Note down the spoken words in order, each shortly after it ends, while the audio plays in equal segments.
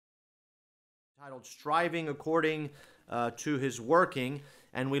titled Striving According to His Working,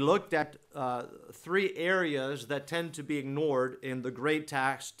 and we looked at three areas that tend to be ignored in the great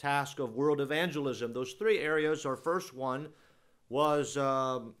task of world evangelism. Those three areas, our first one was,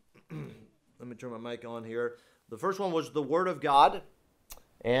 let me turn my mic on here. The first one was the Word of God,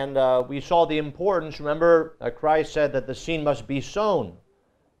 and we saw the importance. Remember, Christ said that the seed must be sown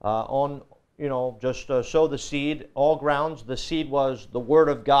just sow the seed, all grounds. The seed was the Word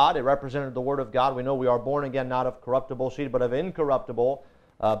of God. It represented the Word of God. We know we are born again not of corruptible seed, but of incorruptible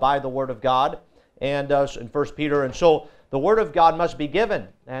by the Word of God. And in 1 Peter, and so the Word of God must be given.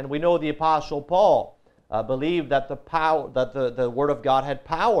 And we know the Apostle Paul believed that the Word of God had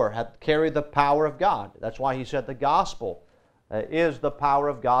power, had carried the power of God. That's why he said the gospel is the power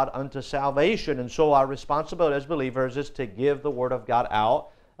of God unto salvation. And so our responsibility as believers is to give the Word of God out,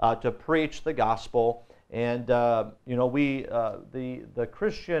 to preach the gospel. And the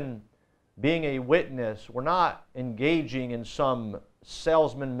Christian being a witness, we're not engaging in some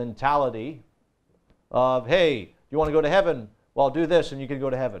salesman mentality of, hey, you want to go to heaven? Well, do this and you can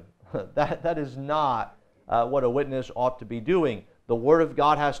go to heaven. That is not what a witness ought to be doing. The Word of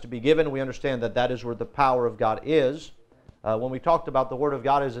God has to be given. We understand that that is where the power of God is. When we talked about the Word of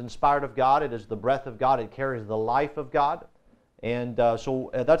God is inspired of God, it is the breath of God, it carries the life of God. And so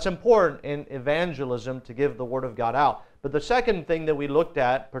that's important in evangelism, to give the Word of God out. But the second thing that we looked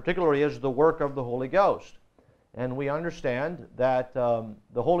at particularly is the work of the Holy Ghost. And we understand that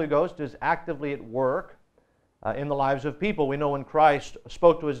the Holy Ghost is actively at work in the lives of people. We know when Christ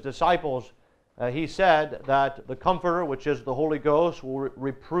spoke to His disciples, He said that the Comforter, which is the Holy Ghost, will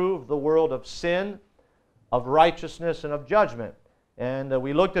reprove the world of sin, of righteousness, and of judgment. And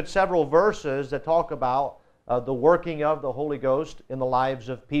we looked at several verses that talk about the working of the Holy Ghost in the lives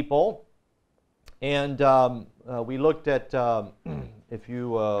of people. And we looked at, if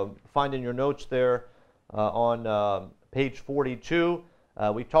you find in your notes there on page 42,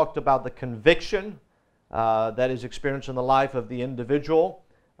 we talked about the conviction that is experienced in the life of the individual.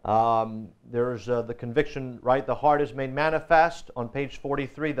 There's the conviction, right? The heart is made manifest. On page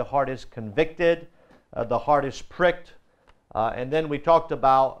 43, the heart is convicted. The heart is pricked. And then we talked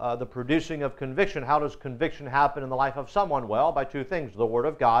about the producing of conviction. How does conviction happen in the life of someone? Well, by two things, the Word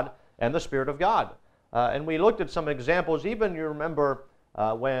of God and the Spirit of God. And we looked at some examples. Even you remember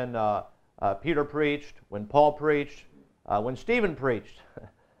when Peter preached, when Paul preached, when Stephen preached.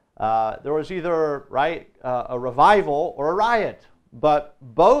 There was either, a revival or a riot. But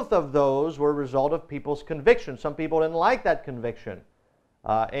both of those were a result of people's conviction. Some people didn't like that conviction.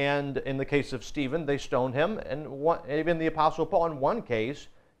 And in the case of Stephen, they stoned him. And even the Apostle Paul, in one case,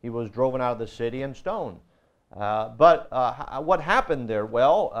 he was driven out of the city and stoned. But what happened there?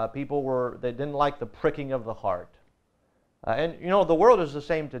 Well, they didn't like the pricking of the heart. And the world is the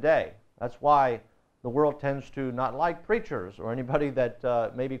same today. That's why the world tends to not like preachers or anybody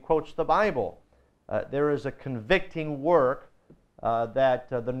that maybe quotes the Bible. There is a convicting work that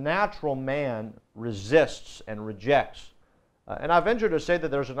the natural man resists and rejects. And I venture to say that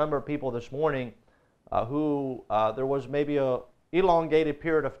there's a number of people this morning who there was maybe a elongated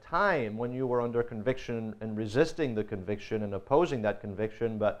period of time when you were under conviction and resisting the conviction and opposing that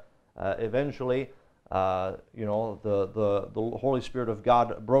conviction, but eventually, the Holy Spirit of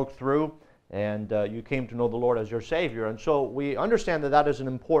God broke through, and you came to know the Lord as your Savior. And so we understand that that is an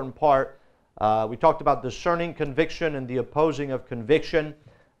important part. We talked about discerning conviction and the opposing of conviction.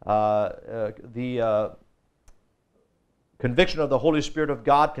 Conviction of the Holy Spirit of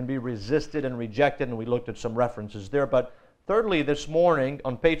God can be resisted and rejected, and we looked at some references there. But thirdly, this morning,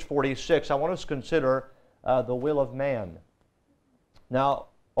 on page 46, I want us to consider the will of man. Now,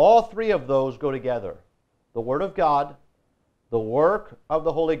 all three of those go together. The Word of God, the work of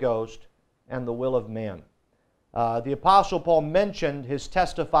the Holy Ghost, and the will of man. The Apostle Paul mentioned his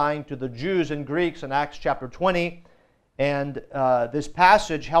testifying to the Jews and Greeks in Acts chapter 20, and this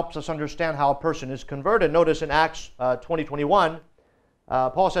passage helps us understand how a person is converted. Notice in Acts 20:21,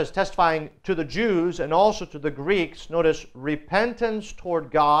 Paul says, testifying to the Jews and also to the Greeks, notice, repentance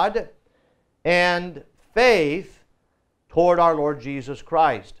toward God and faith toward our Lord Jesus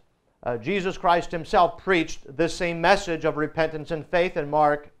Christ. Jesus Christ Himself preached this same message of repentance and faith in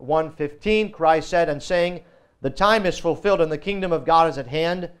Mark 1:15. Christ said, and saying, the time is fulfilled and the kingdom of God is at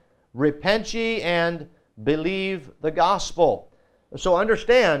hand. Repent ye and believe the gospel. So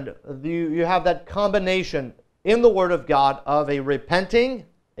understand, you have that combination in the Word of God of a repenting,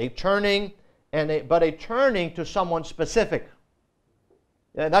 a turning, but a turning to someone specific.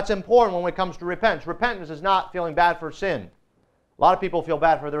 And that's important when it comes to repentance. Repentance is not feeling bad for sin. A lot of people feel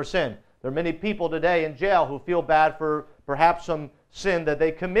bad for their sin. There are many people today in jail who feel bad for perhaps some sin that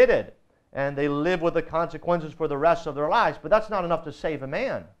they committed. and they live with the consequences for the rest of their lives. But that's not enough to save a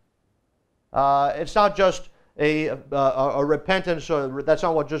man. It's not just a repentance, or that's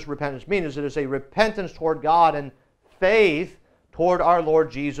not what just repentance means. It is a repentance toward God and faith toward our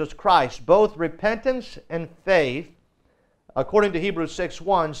Lord Jesus Christ. Both repentance and faith, according to Hebrews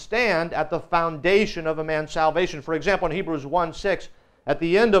 6:1, stand at the foundation of a man's salvation. For example, in Hebrews 1:6, at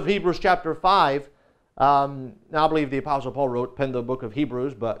the end of Hebrews chapter 5, now I believe the Apostle Paul penned the book of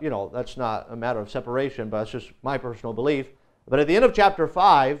Hebrews, but that's not a matter of separation, but it's just my personal belief. But at the end of chapter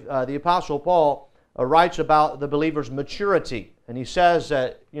 5, the Apostle Paul writes about the believer's maturity. And he says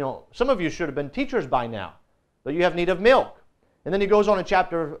that, some of you should have been teachers by now, but you have need of milk. And then he goes on in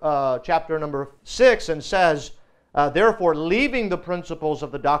chapter number 6 and says, therefore, leaving the principles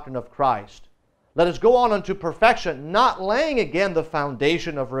of the doctrine of Christ, let us go on unto perfection, not laying again the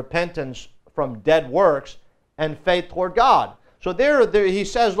foundation of repentance from dead works and faith toward God. So there he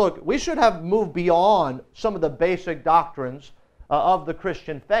says, look, we should have moved beyond some of the basic doctrines of the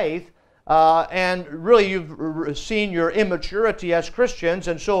Christian faith, and really you've seen your immaturity as Christians.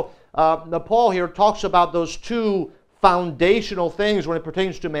 And so Paul here talks about those two foundational things when it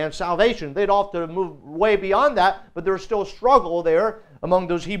pertains to man's salvation. They'd often move way beyond that, but there's still a struggle there among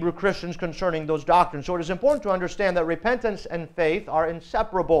those Hebrew Christians concerning those doctrines. So it is important to understand that repentance and faith are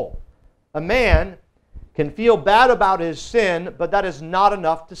inseparable. A man can feel bad about his sin, but that is not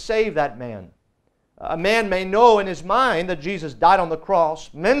enough to save that man. A man may know in his mind that Jesus died on the cross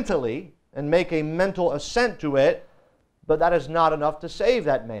mentally and make a mental assent to it, but that is not enough to save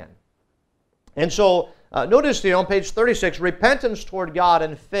that man. And so notice here on page 36, repentance toward God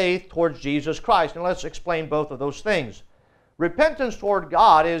and faith towards Jesus Christ. And let's explain both of those things. Repentance toward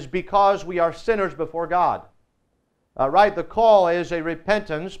God is because we are sinners before God. Right? The call is a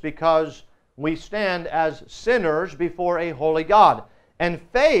repentance because we stand as sinners before a holy God. And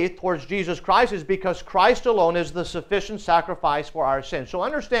faith towards Jesus Christ is because Christ alone is the sufficient sacrifice for our sins. So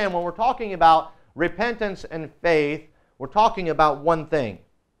understand, when we're talking about repentance and faith, we're talking about one thing.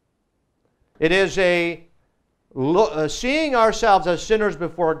 It is seeing ourselves as sinners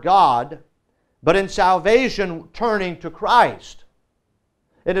before God, but in salvation turning to Christ.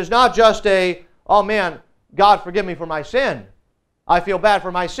 It is not just oh man, God forgive me for my sin. I feel bad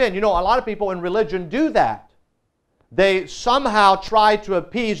for my sin. A lot of people in religion do that. They somehow try to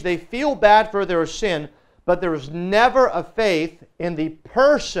appease, they feel bad for their sin, but there is never a faith in the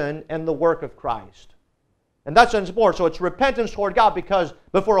person and the work of Christ. And that's important. So it's repentance toward God because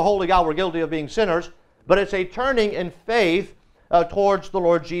before a holy God we're guilty of being sinners, but it's a turning in faith towards the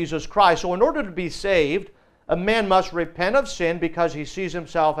Lord Jesus Christ. So in order to be saved, a man must repent of sin because he sees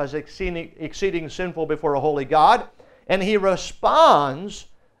himself as exceeding sinful before a holy God, and he responds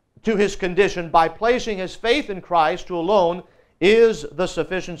to his condition by placing his faith in Christ, who alone is the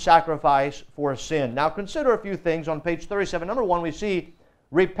sufficient sacrifice for sin. Now consider a few things on page 37. Number one, we see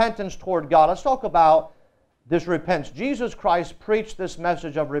repentance toward God. Let's talk about this repentance. Jesus Christ preached this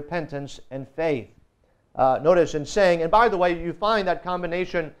message of repentance and faith. Notice in saying, and by the way, you find that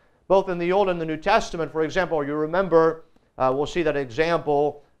combination both in the Old and the New Testament. For example, you remember, we'll see that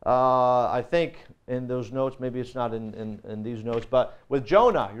example, I think, in those notes. Maybe it's not in these notes, but with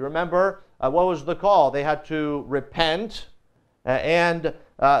Jonah, you remember what was the call? They had to repent and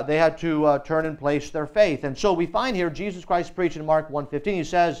they had to turn and place their faith. And so we find here Jesus Christ preached in Mark 1:15. He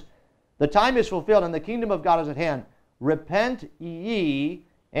says, the time is fulfilled and the kingdom of God is at hand. Repent ye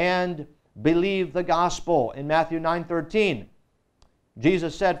and believe the gospel. In Matthew 9:13,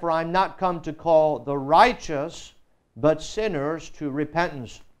 Jesus said, for I am not come to call the righteous, but sinners to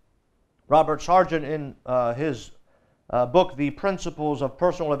repentance. Robert Sargent, in his book, The Principles of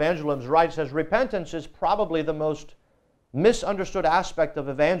Personal Evangelism, writes, says, repentance is probably the most misunderstood aspect of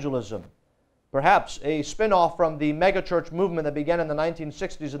evangelism. Perhaps a spin-off from the megachurch movement that began in the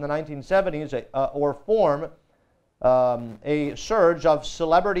 1960s and the 1970s, or form a surge of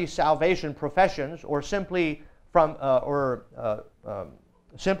celebrity salvation professions, or simply from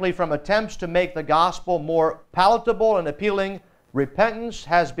attempts to make the gospel more palatable and appealing. Repentance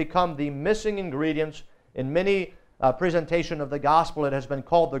has become the missing ingredients in many presentation of the gospel. It has been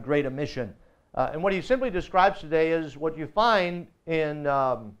called the Great Omission. And what he simply describes today is what you find in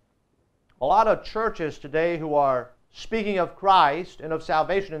a lot of churches today who are speaking of Christ and of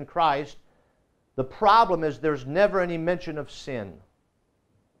salvation in Christ. The problem is there's never any mention of sin.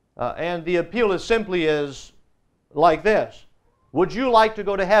 And the appeal is simply like this. Would you like to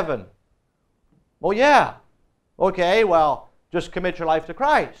go to heaven? Well, yeah. Okay, well, just commit your life to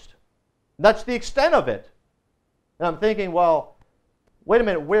Christ. That's the extent of it. And I'm thinking, well, wait a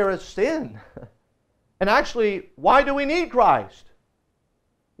minute, where is sin? And actually, why do we need Christ?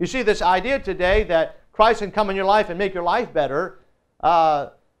 You see this idea today that Christ can come in your life and make your life better.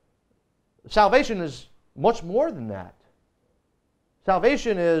 Salvation is much more than that.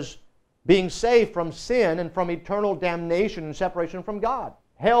 Salvation is being saved from sin and from eternal damnation and separation from God.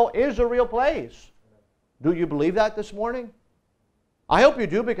 Hell is a real place. Do you believe that this morning? I hope you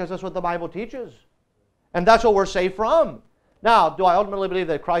do, because that's what the Bible teaches. And that's what we're saved from. Now, do I ultimately believe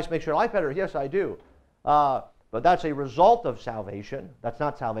that Christ makes your life better? Yes, I do. But that's a result of salvation. That's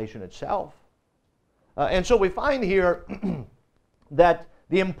not salvation itself. And so we find here that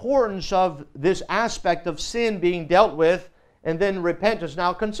the importance of this aspect of sin being dealt with, and then repentance.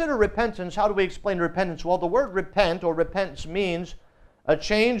 Now consider repentance. How do we explain repentance? Well, the word repent or repentance means a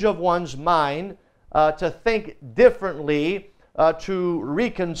change of one's mind, to think differently, to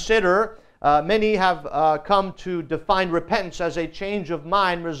reconsider. Many have come to define repentance as a change of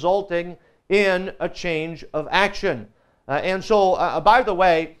mind resulting in a change of action. And so, by the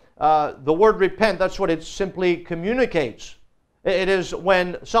way, the word repent, that's what it simply communicates. It is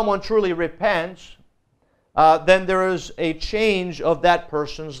when someone truly repents, then there is a change of that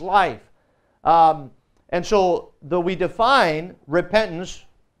person's life. And so, though we define repentance,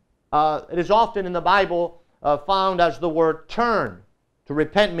 it is often in the Bible found as the word turn. To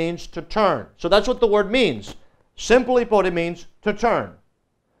repent means to turn. So that's what the word means. Simply put, it means to turn.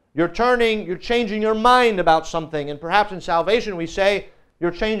 You're changing your mind about something. And perhaps in salvation we say you're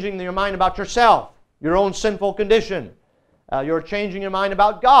changing your mind about yourself, your own sinful condition. You're changing your mind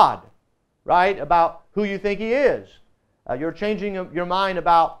about God, right? About who you think He is. You're changing your mind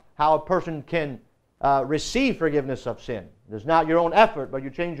about how a person can receive forgiveness of sin. It's not your own effort, but you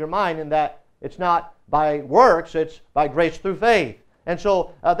change your mind in that it's not by works, it's by grace through faith. And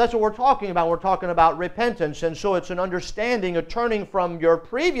so that's what we're talking about. We're talking about repentance. And so it's an understanding, a turning from your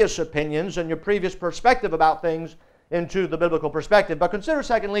previous opinions and your previous perspective about things into the biblical perspective. But consider,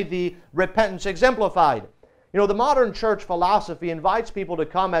 secondly, the repentance exemplified. You know, the modern church philosophy invites people to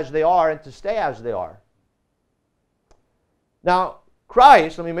come as they are and to stay as they are. Now,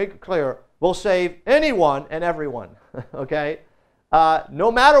 Christ, let me make it clear, will save anyone and everyone. Okay?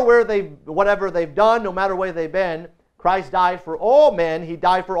 No matter whatever they've done, no matter where they've been, Christ died for all men. He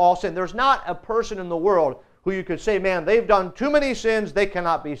died for all sin. There's not a person in the world who you could say, man, they've done too many sins, they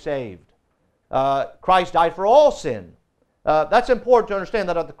cannot be saved. Christ died for all sin. That's important to understand,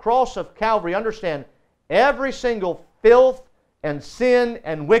 that at the cross of Calvary, understand every single filth and sin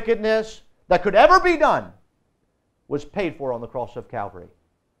and wickedness that could ever be done was paid for on the cross of Calvary.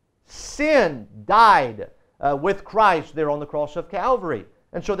 Sin died with Christ there on the cross of Calvary.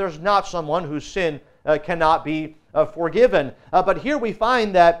 And so there's not someone whose sin cannot be forgiven. But here we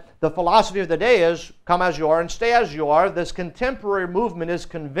find that the philosophy of the day is come as you are and stay as you are. This contemporary movement is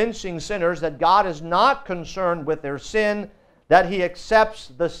convincing sinners that God is not concerned with their sin, that He accepts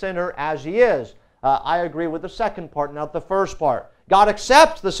the sinner as he is. I agree with the second part, not the first part. God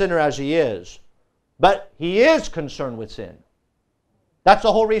accepts the sinner as he is, but He is concerned with sin. That's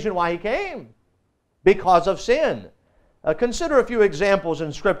the whole reason why He came, because of sin. Consider a few examples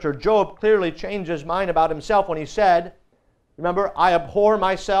in Scripture. Job clearly changed his mind about himself when he said, remember, I abhor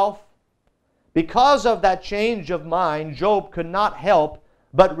myself. Because of that change of mind, Job could not help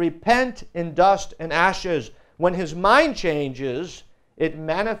but repent in dust and ashes. When his mind changes, it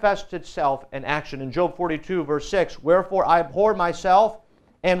manifests itself in action. In Job 42, verse 6, wherefore I abhor myself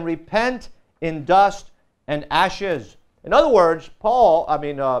and repent in dust and ashes. In other words,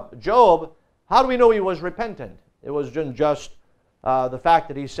 Job, how do we know he was repentant? It wasn't just the fact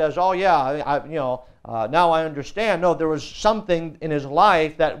that he says, oh yeah, now I understand. No, there was something in his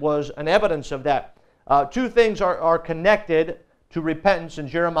life that was an evidence of that. Two things are connected to repentance in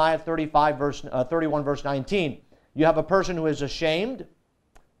Jeremiah 31, verse 19. You have a person who is ashamed.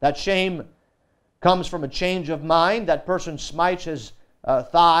 That shame comes from a change of mind. That person smites his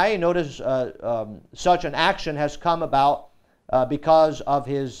thigh. Notice such an action has come about because of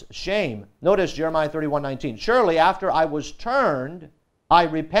his shame. Notice Jeremiah 31:19. Surely after I was turned, I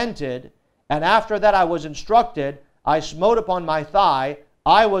repented, and after that I was instructed, I smote upon my thigh.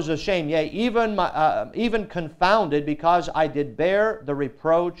 I was ashamed, yea, even confounded, because I did bear the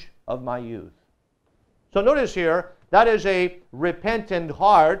reproach of my youth. So notice here, that is a repentant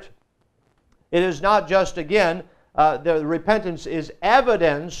heart. It is not just, again, the repentance is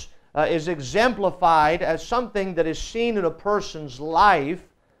evidence, is exemplified as something that is seen in a person's life.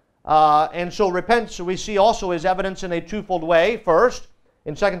 And so repentance, we see also, is evidence in a twofold way. First,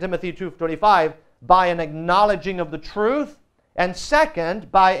 in 2 Timothy 2:25, by an acknowledging of the truth, and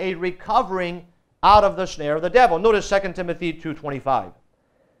second, by a recovering out of the snare of the devil. Notice 2 Timothy 2:25.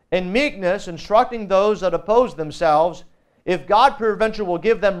 In meekness, instructing those that oppose themselves, if God peradventure will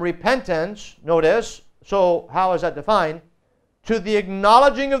give them repentance, notice, so how is that defined? To the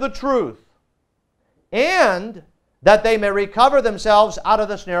acknowledging of the truth, and that they may recover themselves out of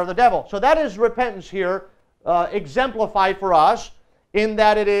the snare of the devil. So that is repentance here, exemplified for us in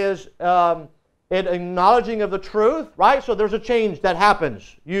that it is an acknowledging of the truth, right? So there's a change that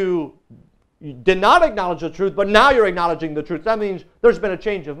happens. You did not acknowledge the truth, but now you're acknowledging the truth. That means there's been a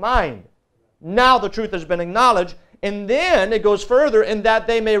change of mind. Now the truth has been acknowledged. And then it goes further in that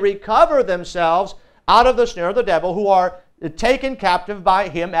they may recover themselves out of the snare of the devil, who are taken captive by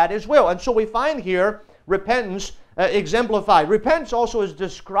him at his will. And so we find here repentance exemplified. Repentance also is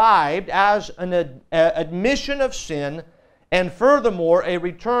described as an admission of sin, and furthermore a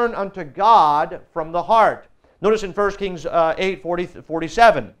return unto God from the heart. Notice in 1 Kings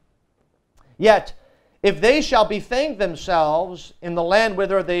 8:47. Yet, if they shall bethink themselves in the land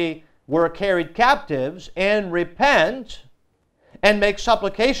whither they were carried captives, and repent, and make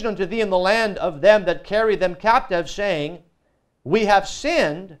supplication unto thee in the land of them that carry them captive, saying, we have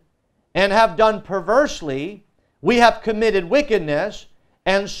sinned, and have done perversely, we have committed wickedness,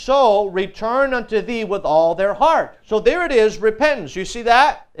 and so return unto thee with all their heart. So there it is, repentance. You see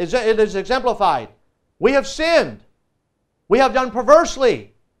that? It is exemplified. We have sinned. We have done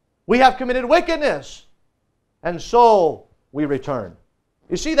perversely. We have committed wickedness. And so we return.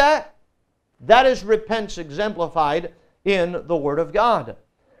 You see that? That is repentance exemplified in the Word of God.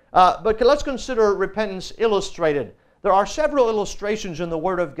 But let's consider repentance illustrated. There are several illustrations in the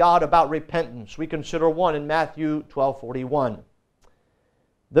Word of God about repentance. We consider one in Matthew 12:41.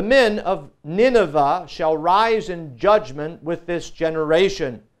 The men of Nineveh shall rise in judgment with this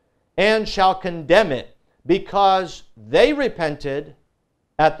generation, and shall condemn it, because they repented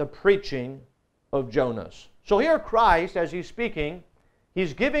at the preaching of Jonas. So here Christ, as he's speaking,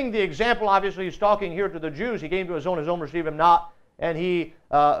 he's giving the example. Obviously he's talking here to the Jews. He came to his own received him not. And he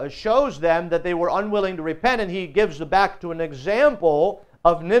shows them that they were unwilling to repent, and he gives them back to an example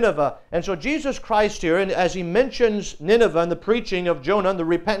of Nineveh. And so Jesus Christ here, and as he mentions Nineveh and the preaching of Jonah and the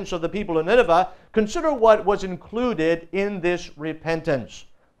repentance of the people of Nineveh, consider what was included in this repentance.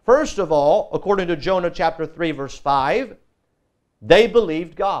 First of all, according to Jonah chapter 3, verse 5, they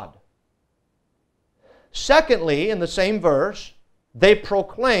believed God. Secondly, in the same verse, they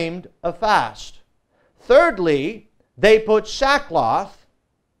proclaimed a fast. Thirdly, they put sackcloth.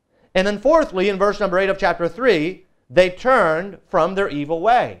 And then fourthly, in verse number 8 of chapter 3, they turned from their evil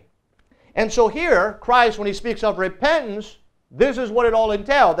way. And so here, Christ, when he speaks of repentance, this is what it all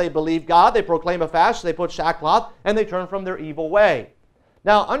entails. They believe God, they proclaim a fast, they put sackcloth, and they turn from their evil way.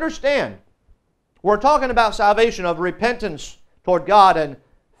 Now understand, we're talking about salvation, of repentance toward God and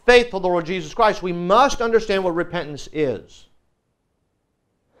faith to the Lord Jesus Christ. We must understand what repentance is.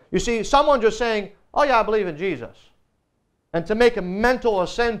 You see, someone just saying, oh yeah, I believe in Jesus, and to make a mental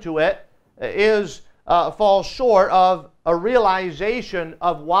assent to it is falls short of a realization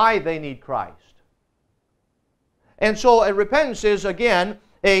of why they need Christ. And so a repentance is, again,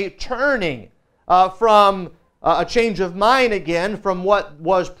 a turning from a change of mind again from what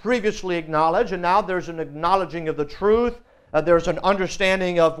was previously acknowledged, and now there's an acknowledging of the truth. There's an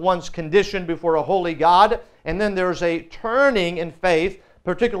understanding of one's condition before a holy God, and then there's a turning in faith,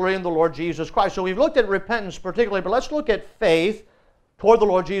 particularly in the Lord Jesus Christ. So we've looked at repentance particularly, but let's look at faith toward the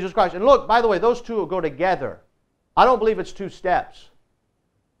Lord Jesus Christ. And look, by the way, those two will go together. I don't believe it's two steps.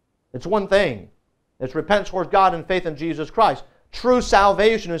 It's one thing. It's repentance towards God and faith in Jesus Christ. True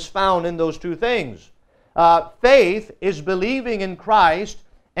salvation is found in those two things. Faith is believing in Christ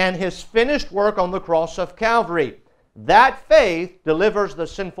and His finished work on the cross of Calvary. That faith delivers the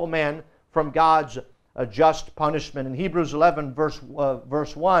sinful man from God's just punishment. In Hebrews 11, verse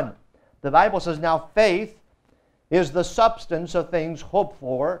 1, the Bible says, now faith is the substance of things hoped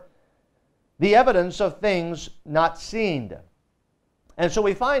for, the evidence of things not seen. And so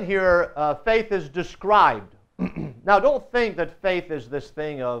we find here faith is described. Now don't think that faith is this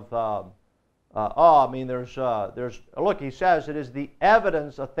thing of, look, he says it is the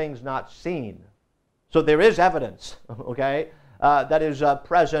evidence of things not seen. So there is evidence, okay, that is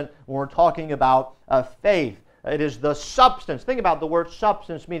present when we're talking about faith. It is the substance. Think about the word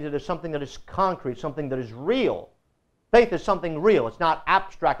substance means it is something that is concrete, something that is real. Faith is something real. It's not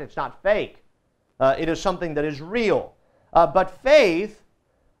abstract. It's not fake. It is something that is real. But faith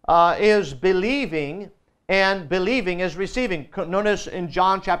is believing, and believing is receiving. Notice in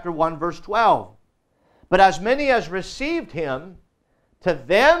John chapter 1, verse 12. But as many as received Him, to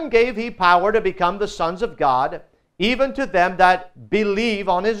them gave He power to become the sons of God, even to them that believe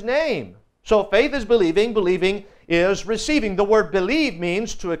on His name. So faith is believing. Believing is receiving. The word believe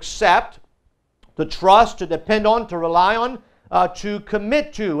means to accept, to trust, to depend on, to rely on, to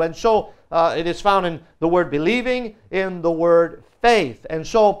commit to. And so it is found in the word believing, in the word faith. And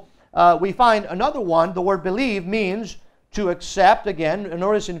so we find another one, the word believe means to accept. Again,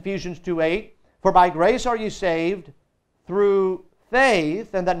 notice in Ephesians 2:8, for by grace are ye saved through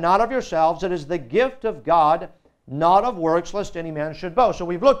faith, and that not of yourselves, it is the gift of God, not of works, lest any man should boast. So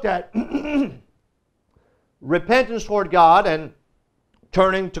we've looked at repentance toward God and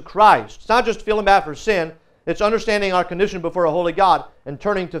turning to Christ. It's not just feeling bad for sin, it's understanding our condition before a holy God and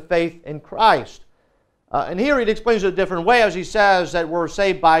turning to faith in Christ. And here he explains it a different way as he says that we're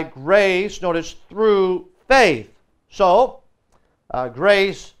saved by grace, notice, through faith. So,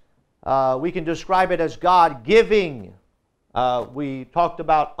 grace, we can describe it as God giving. We talked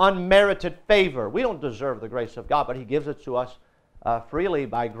about unmerited favor. We don't deserve the grace of God, but He gives it to us freely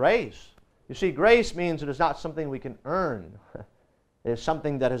by grace. You see, grace means it is not something we can earn. It is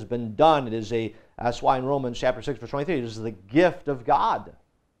something that has been done. It is that's why in Romans chapter 6, verse 23, it is the gift of God.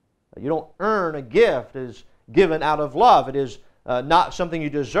 You don't earn a gift. It is given out of love. It is not something you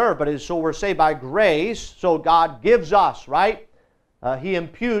deserve, but it is so we're saved by grace. So God gives us, right? He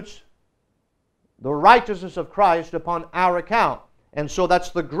imputes the righteousness of Christ upon our account. And so that's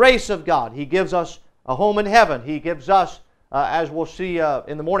the grace of God. He gives us a home in heaven. He gives us, as we'll see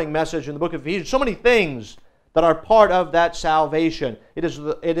in the morning message in the book of Ephesians, so many things that are part of that salvation. It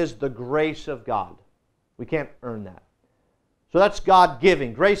is the grace of God. We can't earn that. So that's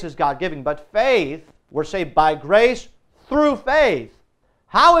God-giving. Grace is God-giving. But faith, we're saved by grace through faith.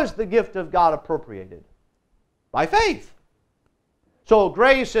 How is the gift of God appropriated? By faith. So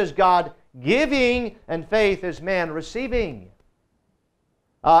grace is God giving, and faith is man receiving.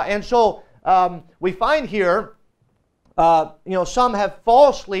 And so we find here, some have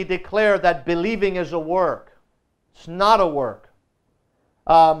falsely declared that believing is a work. It's not a work.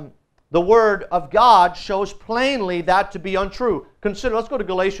 The Word of God shows plainly that to be untrue. Let's go to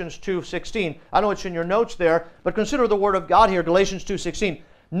Galatians 2:16. I know it's in your notes there, but consider the Word of God here, Galatians 2:16.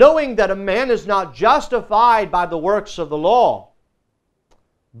 Knowing that a man is not justified by the works of the law,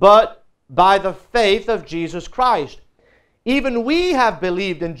 but by the faith of Jesus Christ. Even we have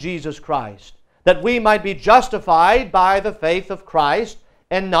believed in Jesus Christ, that we might be justified by the faith of Christ,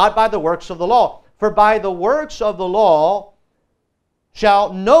 and not by the works of the law. For by the works of the law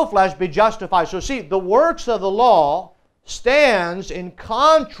shall no flesh be justified. So see, the works of the law stands in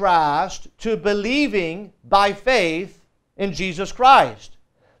contrast to believing by faith in Jesus Christ.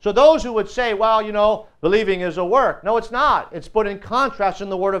 So those who would say, well, believing is a work. No, it's not. It's put in contrast in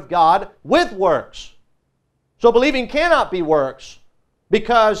the Word of God with works. So believing cannot be works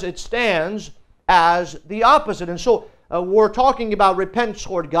because it stands as the opposite. And so we're talking about repentance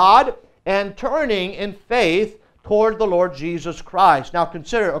toward God and turning in faith toward the Lord Jesus Christ. Now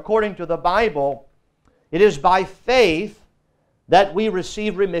consider, according to the Bible, it is by faith that we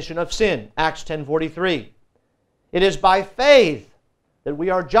receive remission of sin. Acts 10:43. It is by faith that we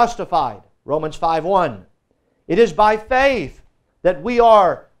are justified. Romans 5:1. It is by faith that we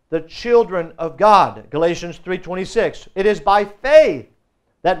are the children of God. Galatians 3:26. It is by faith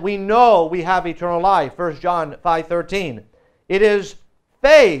that we know we have eternal life. 1 John 5:13. It is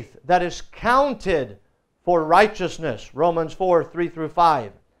faith that is counted for righteousness. Romans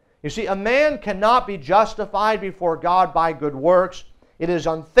 4:3-5. You see, a man cannot be justified before God by good works. It is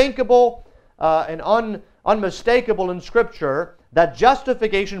unthinkable and unmistakable in Scripture that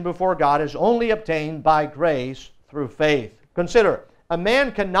justification before God is only obtained by grace through faith. Consider, a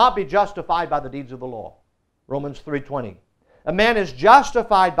man cannot be justified by the deeds of the law. Romans 3:20. A man is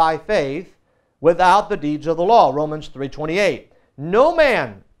justified by faith without the deeds of the law. Romans 3:28. No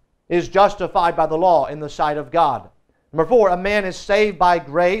man is justified by the law in the sight of God. Number 4, a man is saved by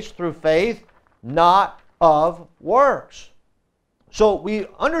grace through faith, not of works. So we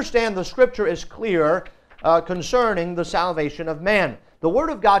understand the Scripture is clear concerning the salvation of man. The Word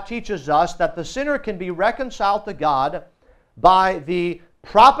of God teaches us that the sinner can be reconciled to God by the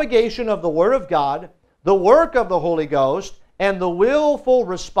propagation of the Word of God, the work of the Holy Ghost, and the willful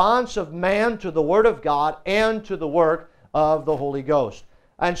response of man to the Word of God and to the work of the Holy Ghost.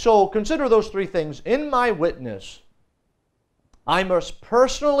 And so consider those three things. In my witness, I must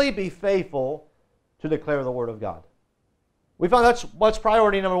personally be faithful to declare the Word of God. We found that's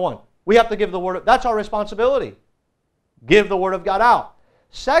priority number one. We have to give the Word. That's our responsibility. Give the Word of God out.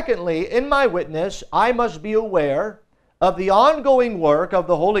 Secondly, in my witness, I must be aware of the ongoing work of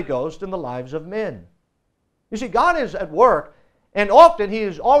the Holy Ghost in the lives of men. You see, God is at work, and often He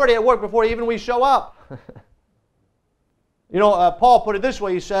is already at work before even we show up. Paul put it this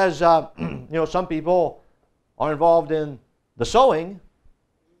way. He says, some people are involved in the sowing,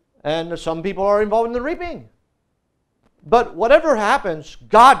 and some people are involved in the reaping. But whatever happens,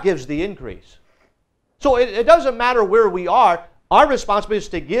 God gives the increase. So it doesn't matter where we are. Our responsibility is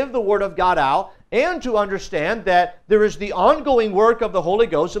to give the Word of God out and to understand that there is the ongoing work of the Holy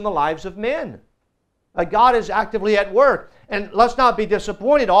Ghost in the lives of men. God is actively at work. And let's not be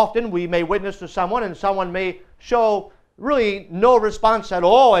disappointed. Often we may witness to someone and someone may show really no response at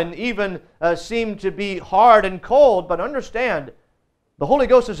all and even seem to be hard and cold. But understand, the Holy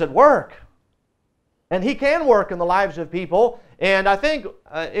Ghost is at work. And He can work in the lives of people. And I think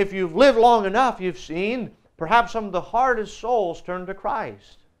if you've lived long enough, you've seen perhaps some of the hardest souls turn to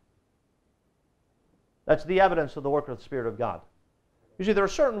Christ. That's the evidence of the work of the Spirit of God. You see, there are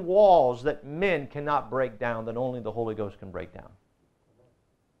certain walls that men cannot break down that only the Holy Ghost can break down.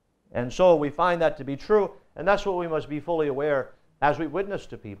 And so we find that to be true, and that's what we must be fully aware as we witness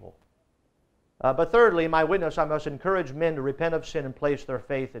to people. But thirdly, my witness, I must encourage men to repent of sin and place their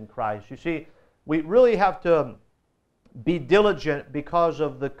faith in Christ. You see, we really have to be diligent because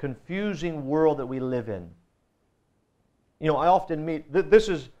of the confusing world that we live in. You know, I often meet, this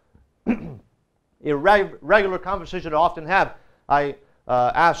is a regular conversation I often have. I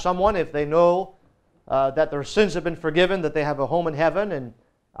ask someone if they know that their sins have been forgiven, that they have a home in heaven, and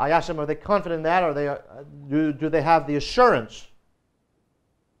I ask them, are they confident in that, or do they have the assurance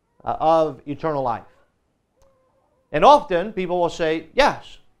of eternal life? And often people will say,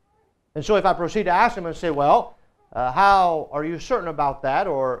 yes. And so if I proceed to ask them and say, well, how are you certain about that?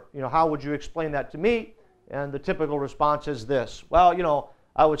 Or, how would you explain that to me? And the typical response is this. Well,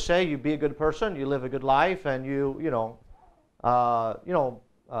 I would say you be a good person, you live a good life, and you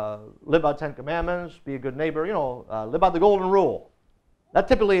live by the Ten Commandments, be a good neighbor, live by the golden rule. That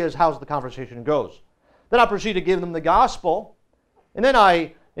typically is how the conversation goes. Then I proceed to give them the gospel, and then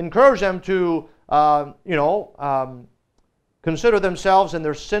I encourage them to, consider themselves in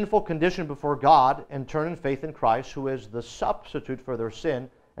their sinful condition before God and turn in faith in Christ, who is the substitute for their sin,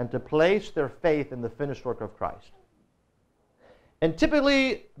 and to place their faith in the finished work of Christ. And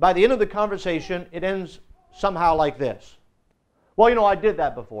typically, by the end of the conversation, it ends somehow like this. Well, I did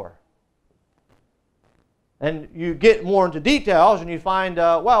that before. And you get more into details and you find,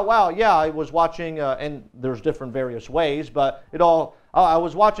 yeah, I was watching, and there's different various ways, but I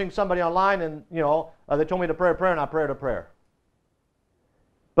was watching somebody online and, they told me to pray a prayer and I prayed a prayer.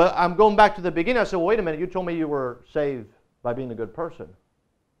 But I'm going back to the beginning. I said, well, wait a minute, you told me you were saved by being a good person.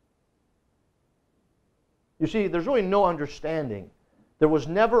 You see, there's really no understanding. There was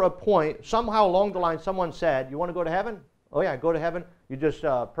never a point, somehow along the line, someone said, you want to go to heaven? Oh yeah, go to heaven. You just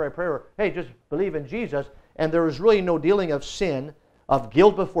pray a prayer. Hey, just believe in Jesus. And there is really no dealing of sin, of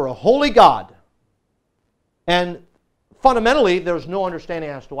guilt before a holy God. And fundamentally, there's no understanding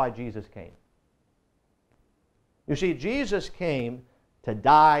as to why Jesus came. You see, Jesus came to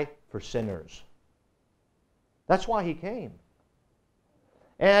die for sinners. That's why He came.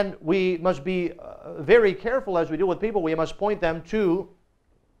 And we must be very careful as we deal with people. We must point them to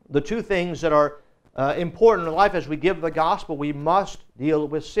the two things that are important in life as we give the gospel. We must deal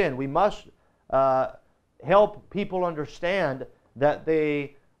with sin. We must help people understand that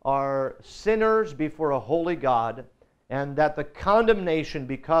they are sinners before a holy God and that the condemnation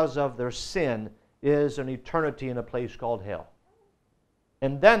because of their sin is an eternity in a place called hell.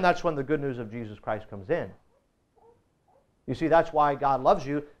 And then that's when the good news of Jesus Christ comes in. You see, that's why God loves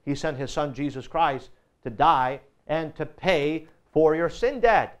you. He sent His Son, Jesus Christ, to die and to pay for your sin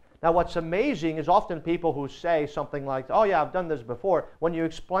debt. Now, what's amazing is often people who say something like, oh yeah, I've done this before. When you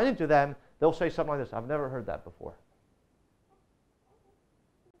explain it to them, they'll say something like this, I've never heard that before.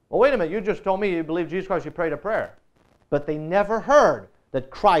 Well, wait a minute, you just told me you believe Jesus Christ, you prayed a prayer. But they never heard that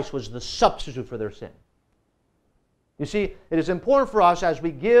Christ was the substitute for their sin. You see, it is important for us as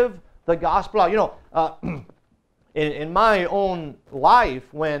we give the gospel out. In my own life,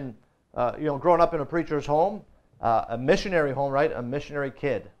 when, growing up in a preacher's home, a missionary home, right, a missionary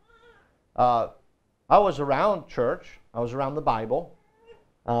kid, I was around church, I was around the Bible,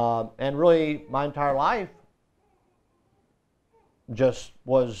 and really my entire life just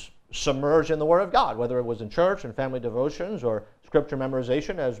was submerged in the Word of God, whether it was in church and family devotions or scripture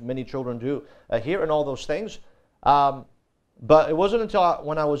memorization, as many children do here, and all those things. But it wasn't until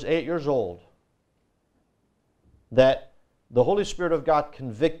when I was 8 years old that the Holy Spirit of God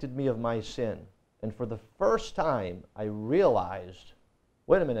convicted me of my sin. And for the first time, I realized,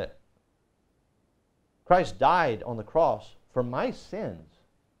 wait a minute, Christ died on the cross for my sins.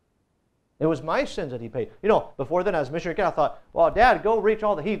 It was my sins that He paid. Before then, as a missionary kid, I thought, well, Dad, go reach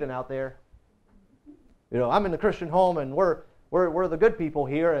all the heathen out there. I'm in the Christian home, and we're the good people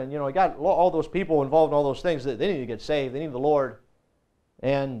here, and I got all those people involved in all those things that they need to get saved. They need the Lord.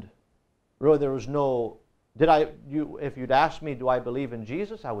 And really there was no, if you'd asked me, do I believe in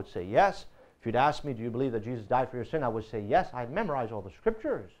Jesus? I would say yes. If you'd asked me, do you believe that Jesus died for your sin? I would say yes. I'd memorized all the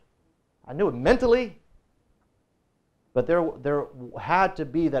scriptures. I knew it mentally. But there had to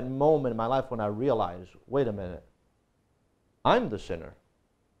be that moment in my life when I realized, wait a minute, I'm the sinner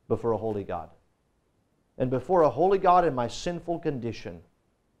before a holy God. And before a holy God in my sinful condition,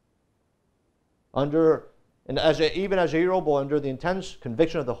 even as a year-old boy, under the intense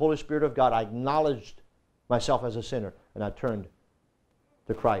conviction of the Holy Spirit of God, I acknowledged myself as a sinner, and I turned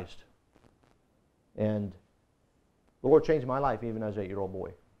to Christ. And the Lord changed my life even as an 8-year-old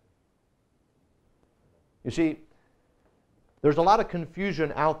boy. You see, there's a lot of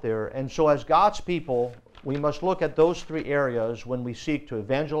confusion out there, and so as God's people, we must look at those three areas when we seek to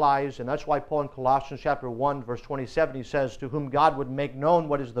evangelize, and that's why Paul in Colossians chapter 1, verse 27, he says, to whom God would make known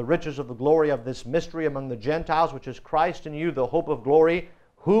what is the riches of the glory of this mystery among the Gentiles, which is Christ in you, the hope of glory,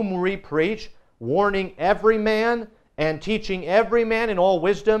 whom we preach, warning every man and teaching every man in all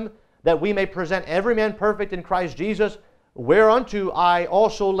wisdom, that we may present every man perfect in Christ Jesus, whereunto I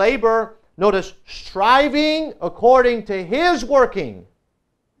also labor, notice, striving according to His working,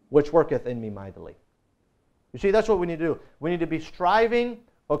 which worketh in me mightily. You see, that's what we need to do. We need to be striving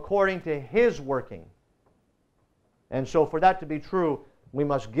according to His working. And so for that to be true, we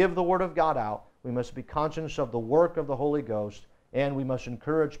must give the Word of God out. We must be conscious of the work of the Holy Ghost, and we must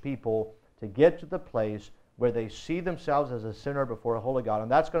encourage people to get to the place where they see themselves as a sinner before a holy God. And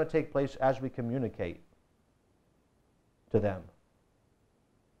that's going to take place as we communicate to them.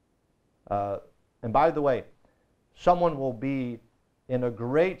 And by the way, someone will be in a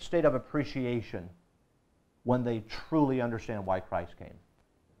great state of appreciation when they truly understand why Christ came.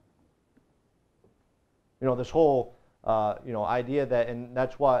 You know, this whole idea that, and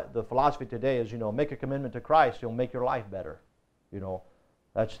that's what the philosophy today is, make a commitment to Christ, He'll make your life better.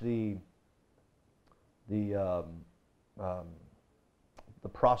 That's the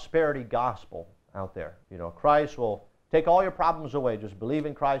prosperity gospel out there. Christ will take all your problems away. Just believe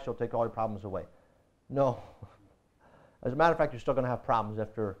in Christ, He'll take all your problems away. No. As a matter of fact, you're still going to have problems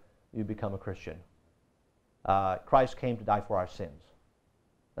after you become a Christian. Christ came to die for our sins.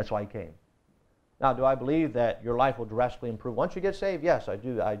 That's why He came. Now, do I believe that your life will drastically improve once you get saved? Yes, I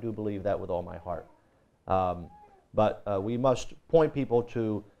do. I do believe that with all my heart. But we must point people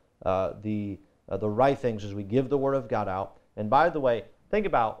to the right things as we give the Word of God out. And by the way, think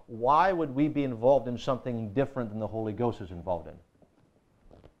about, why would we be involved in something different than the Holy Ghost is involved in?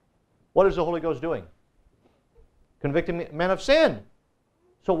 What is the Holy Ghost doing? Convicting men of sin.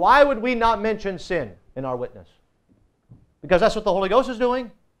 So why would we not mention sin in our witness? Because that's what the Holy Ghost is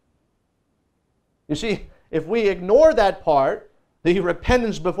doing. You see, if we ignore that part, the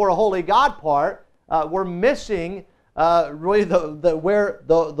repentance before a holy God part, we're missing really where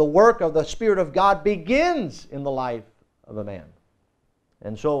the work of the Spirit of God begins in the life of a man.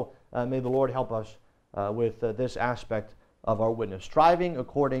 And so may the Lord help us with this aspect of our witness, striving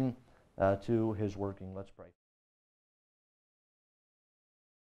according to His working. Let's pray.